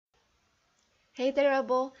Hey there,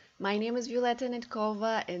 Rebel! My name is Violeta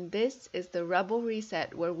Nitkova, and this is the Rebel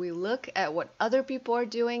Reset, where we look at what other people are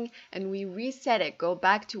doing and we reset it, go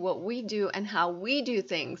back to what we do and how we do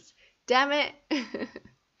things. Damn it!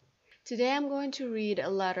 Today I'm going to read a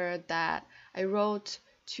letter that I wrote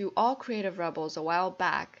to all creative rebels a while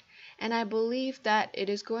back, and I believe that it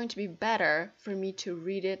is going to be better for me to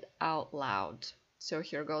read it out loud. So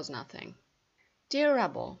here goes nothing. Dear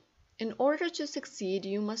Rebel, in order to succeed,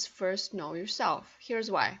 you must first know yourself. Here's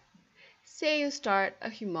why. Say you start a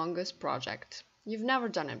humongous project. You've never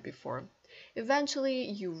done it before. Eventually,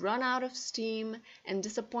 you run out of steam and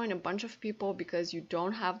disappoint a bunch of people because you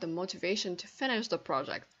don't have the motivation to finish the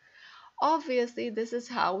project. Obviously, this is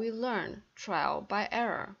how we learn, trial by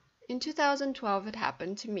error. In 2012, it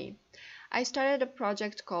happened to me. I started a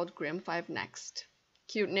project called Grim 5 Next.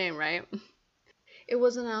 Cute name, right? It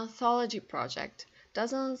was an anthology project.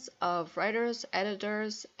 Dozens of writers,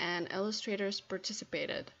 editors, and illustrators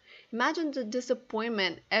participated. Imagine the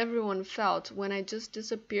disappointment everyone felt when I just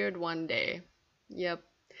disappeared one day. Yep.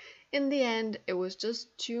 In the end, it was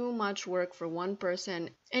just too much work for one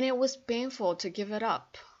person, and it was painful to give it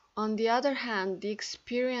up. On the other hand, the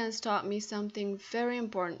experience taught me something very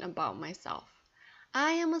important about myself.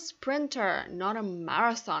 I am a sprinter, not a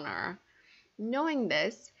marathoner. Knowing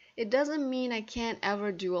this, it doesn't mean I can't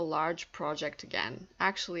ever do a large project again.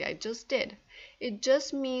 Actually, I just did. It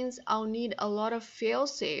just means I'll need a lot of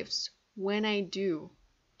fail-safes when I do.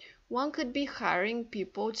 One could be hiring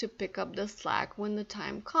people to pick up the slack when the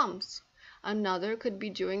time comes. Another could be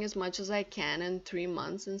doing as much as I can in 3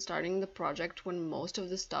 months and starting the project when most of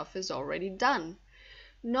the stuff is already done.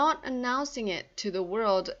 Not announcing it to the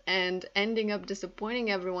world and ending up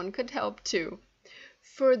disappointing everyone could help too.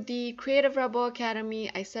 For the Creative Rebel Academy,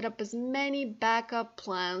 I set up as many backup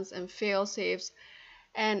plans and fail-safes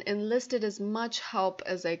and enlisted as much help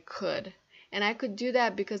as I could. And I could do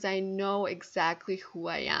that because I know exactly who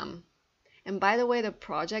I am. And by the way, the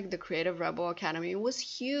project, the Creative Rebel Academy, was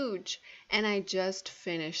huge, and I just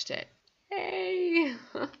finished it. Hey!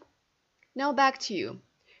 Now back to you.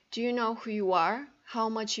 Do you know who you are? How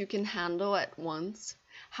much you can handle at once?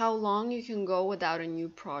 How long you can go without a new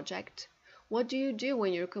project? What do you do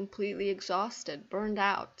when you're completely exhausted, burned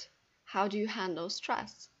out? How do you handle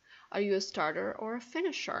stress? Are you a starter or a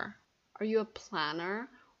finisher? Are you a planner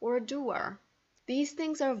or a doer? These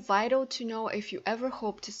things are vital to know if you ever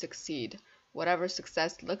hope to succeed, whatever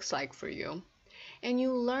success looks like for you. And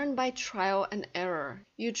you learn by trial and error.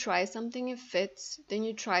 You try something, it fits, then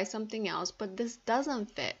you try something else, but this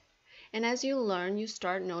doesn't fit. And as you learn, you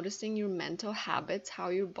start noticing your mental habits, how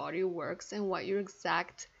your body works, and what your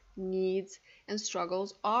exact needs and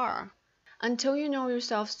struggles are. Until you know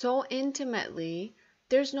yourself so intimately,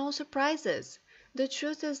 there's no surprises. The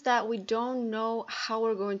truth is that we don't know how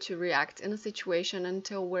we're going to react in a situation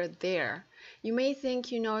until we're there. You may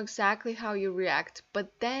think you know exactly how you react,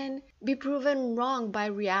 but then be proven wrong by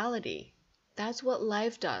reality. That's what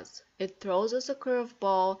life does. It throws us a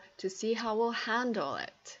curveball to see how we'll handle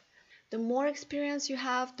it. The more experience you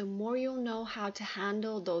have, the more you'll know how to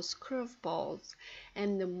handle those curveballs.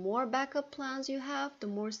 And the more backup plans you have, the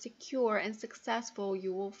more secure and successful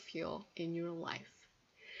you will feel in your life.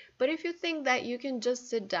 But if you think that you can just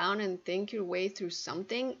sit down and think your way through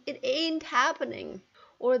something, it ain't happening.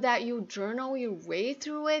 Or that you journal your way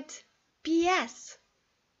through it, BS.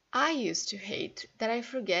 I used to hate that I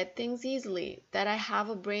forget things easily, that I have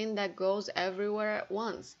a brain that goes everywhere at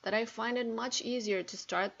once, that I find it much easier to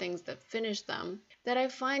start things than finish them, that I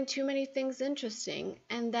find too many things interesting,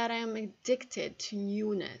 and that I am addicted to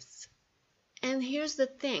newness. And here's the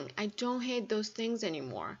thing, I don't hate those things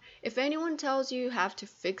anymore. If anyone tells you you have to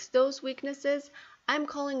fix those weaknesses, I'm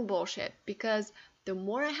calling bullshit, because the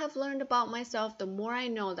more I have learned about myself, the more I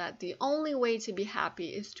know that the only way to be happy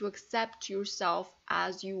is to accept yourself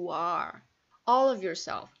as you are. All of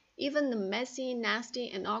yourself, even the messy,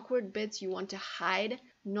 nasty, and awkward bits you want to hide,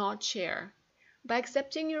 not share. By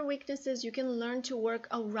accepting your weaknesses, you can learn to work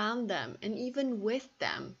around them and even with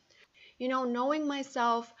them. Knowing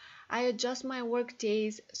myself, I adjust my work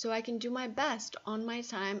days so I can do my best on my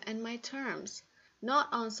time and my terms, not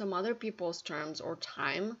on some other people's terms or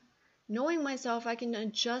time. Knowing myself, I can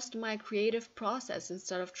adjust my creative process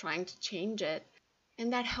instead of trying to change it,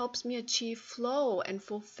 and that helps me achieve flow and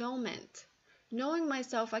fulfillment. Knowing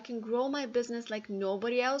myself, I can grow my business like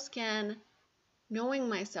nobody else can. Knowing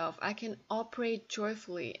myself, I can operate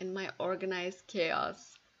joyfully in my organized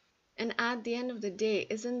chaos. And at the end of the day,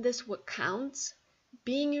 isn't this what counts?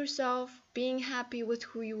 Being yourself, being happy with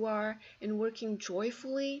who you are, and working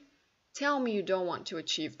joyfully? Tell me you don't want to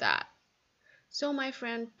achieve that. So my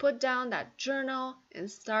friend, put down that journal and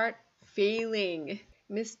start failing.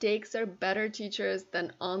 Mistakes are better teachers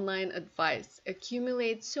than online advice.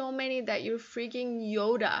 Accumulate so many that you're freaking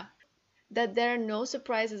Yoda. That there are no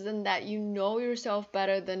surprises and that you know yourself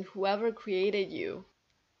better than whoever created you.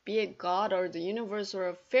 Be it God or the universe or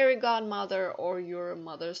a fairy godmother or your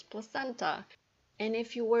mother's placenta. And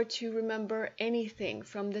if you were to remember anything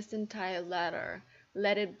from this entire letter,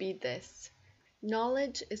 let it be this.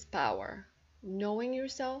 Knowledge is power. Knowing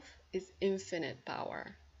yourself is infinite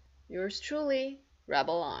power. Yours truly,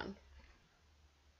 Rebel On.